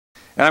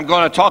And I'm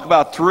going to talk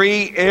about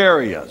 3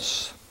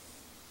 areas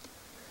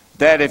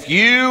that if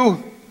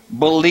you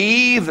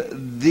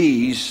believe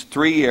these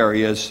 3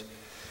 areas,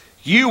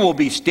 you will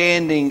be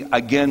standing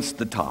against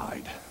the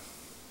tide.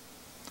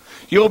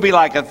 You'll be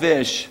like a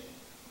fish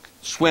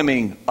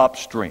swimming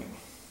upstream.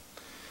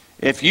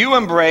 If you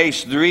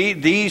embrace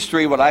these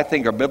 3, what I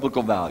think are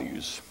biblical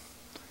values,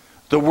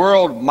 the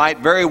world might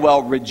very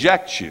well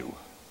reject you.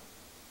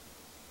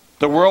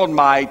 The world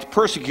might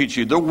persecute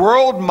you. The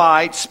world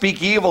might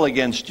speak evil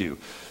against you.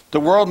 The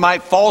world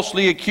might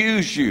falsely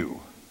accuse you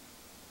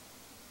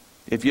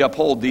if you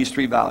uphold these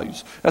 3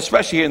 values,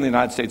 especially here in the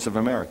United States of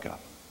America.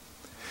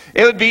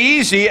 It would be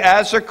easy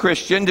as a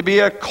Christian to be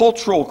a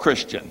cultural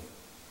Christian.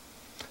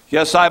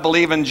 Yes, I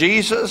believe in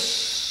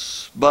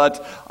Jesus,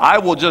 but I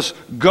will just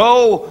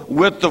go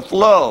with the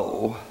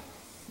flow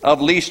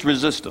of least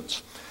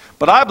resistance.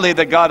 But I believe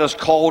that God has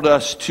called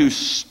us to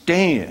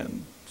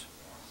stand.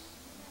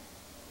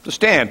 To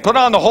stand. Put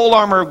on the whole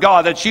armor of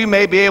God that you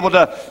may be able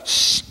to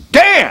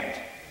stand.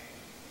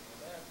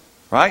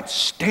 Right?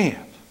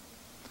 Stand.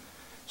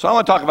 So I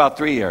want to talk about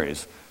 3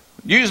 areas.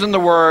 Using the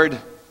word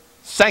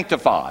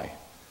sanctify.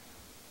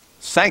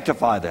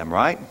 Sanctify them,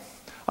 right?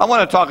 I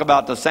want to talk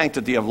about the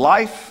sanctity of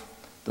life,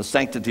 the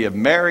sanctity of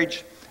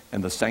marriage,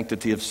 and the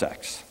sanctity of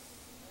sex.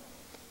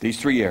 These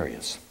 3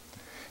 areas.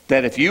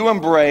 That if you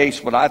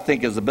embrace what I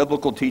think is the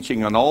biblical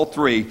teaching on all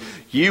 3,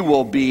 you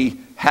will be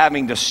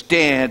having to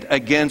stand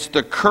against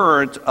the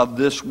current of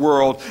this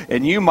world,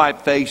 and you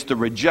might face the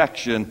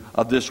rejection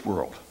of this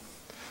world.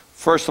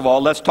 First of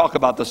all, let's talk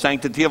about the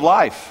sanctity of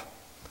life.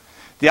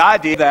 The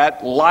idea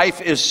that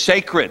life is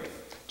sacred.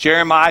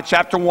 Jeremiah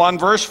chapter 1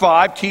 verse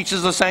 5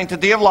 teaches the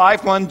sanctity of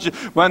life.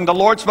 When the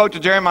Lord spoke to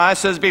Jeremiah, it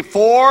says,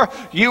 before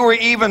you were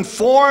even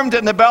formed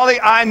in the belly,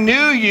 I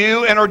knew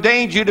you and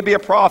ordained you to be a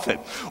prophet.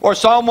 Or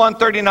Psalm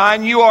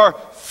 139, you are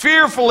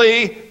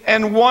fearfully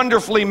and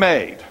wonderfully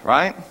made,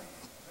 right?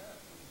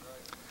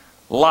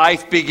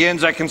 Life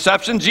begins at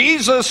conception.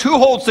 Jesus, who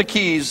holds the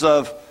keys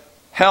of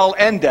hell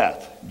and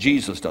death?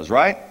 Jesus does,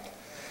 right?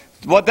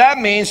 What that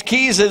means,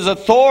 keys is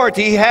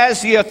authority. He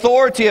has the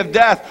authority of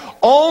death.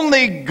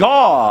 Only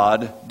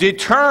God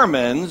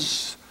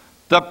determines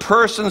the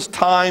person's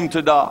time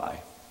to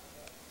die.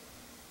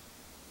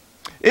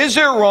 Is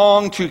it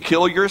wrong to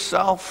kill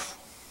yourself?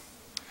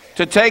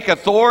 To take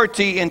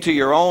authority into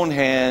your own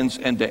hands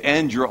and to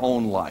end your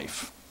own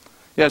life?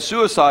 Yeah,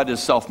 suicide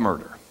is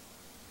self-murder.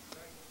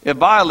 It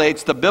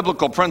violates the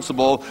biblical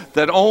principle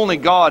that only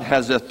God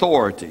has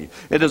authority.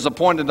 It is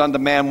appointed unto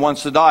man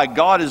once to die.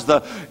 God is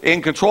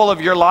in control of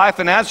your life,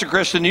 and as a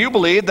Christian, you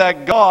believe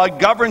that God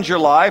governs your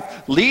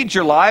life, leads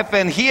your life,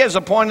 and He has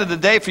appointed the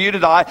day for you to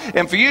die.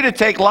 And for you to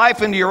take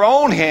life into your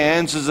own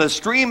hands is a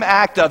extreme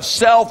act of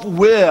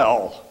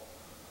self-will.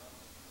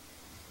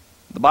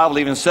 The Bible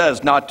even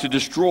says not to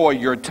destroy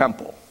your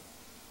temple.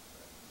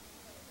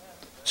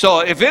 So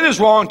if it is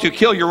wrong to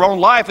kill your own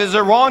life, is it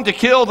wrong to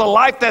kill the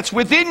life that's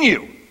within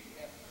you?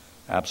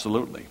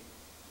 Absolutely.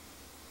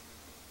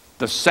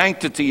 The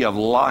sanctity of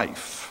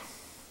life.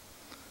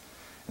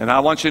 And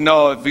I want you to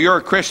know, if you're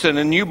a Christian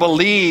and you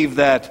believe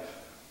that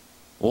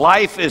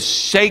life is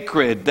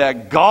sacred,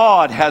 that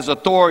God has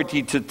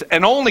authority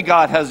and only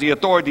God has the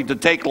authority to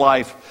take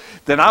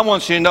life, then I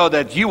want you to know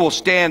that you will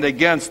stand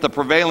against the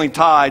prevailing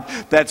tide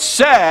that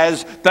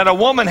says that a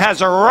woman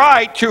has a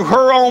right to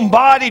her own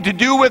body to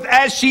do with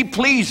as she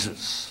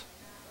pleases.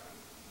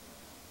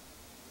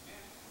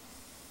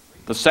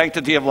 The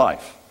sanctity of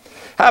life.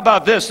 How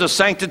about this? The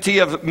sanctity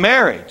of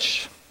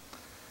marriage.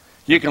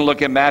 You can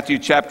look at Matthew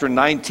chapter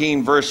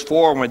 19 verse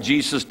 4 when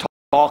Jesus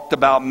talked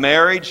about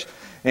marriage.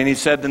 And He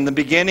said in the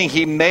beginning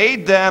He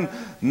made them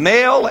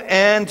male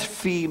and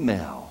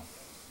female.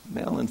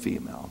 Male and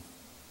female.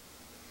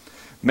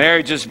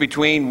 Marriage is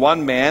between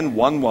one man,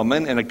 one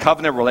woman in a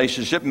covenant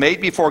relationship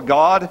made before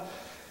God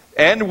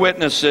and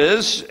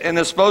witnesses, and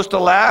is supposed to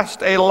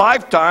last a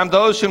lifetime.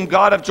 Those whom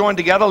God have joined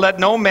together, let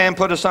no man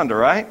put asunder,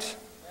 right?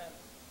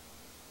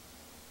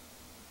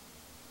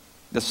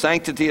 The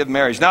sanctity of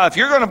marriage. Now, if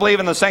you're going to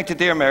believe in the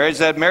sanctity of marriage,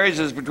 that marriage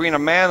is between a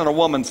man and a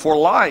woman for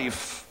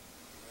life,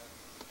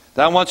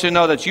 then I want you to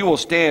know that you will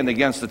stand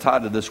against the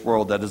tide of this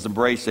world that is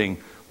embracing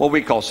what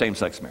we call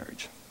same-sex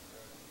marriage.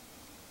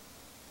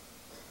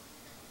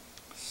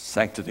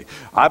 Sanctity.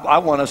 I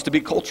want us to be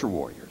culture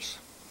warriors.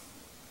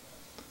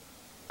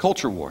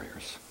 Culture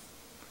warriors.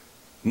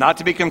 Not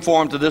to be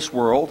conformed to this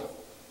world.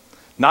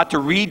 Not to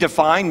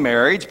redefine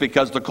marriage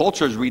because the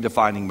culture is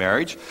redefining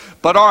marriage.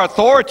 But our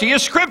authority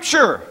is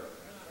Scripture.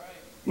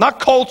 Not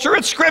culture,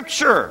 it's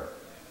Scripture.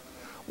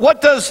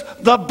 What does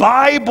the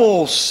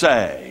Bible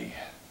say?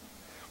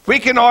 We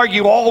can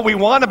argue all we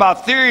want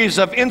about theories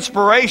of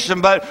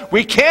inspiration, but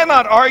we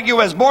cannot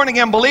argue as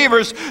born-again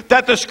believers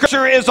that the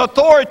Scripture is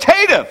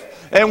authoritative.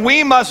 And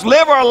we must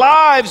live our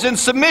lives in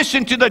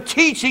submission to the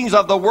teachings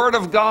of the Word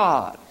of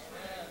God.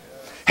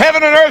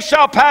 Heaven and earth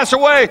shall pass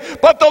away,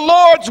 but the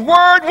Lord's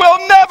Word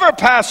will never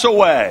pass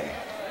away.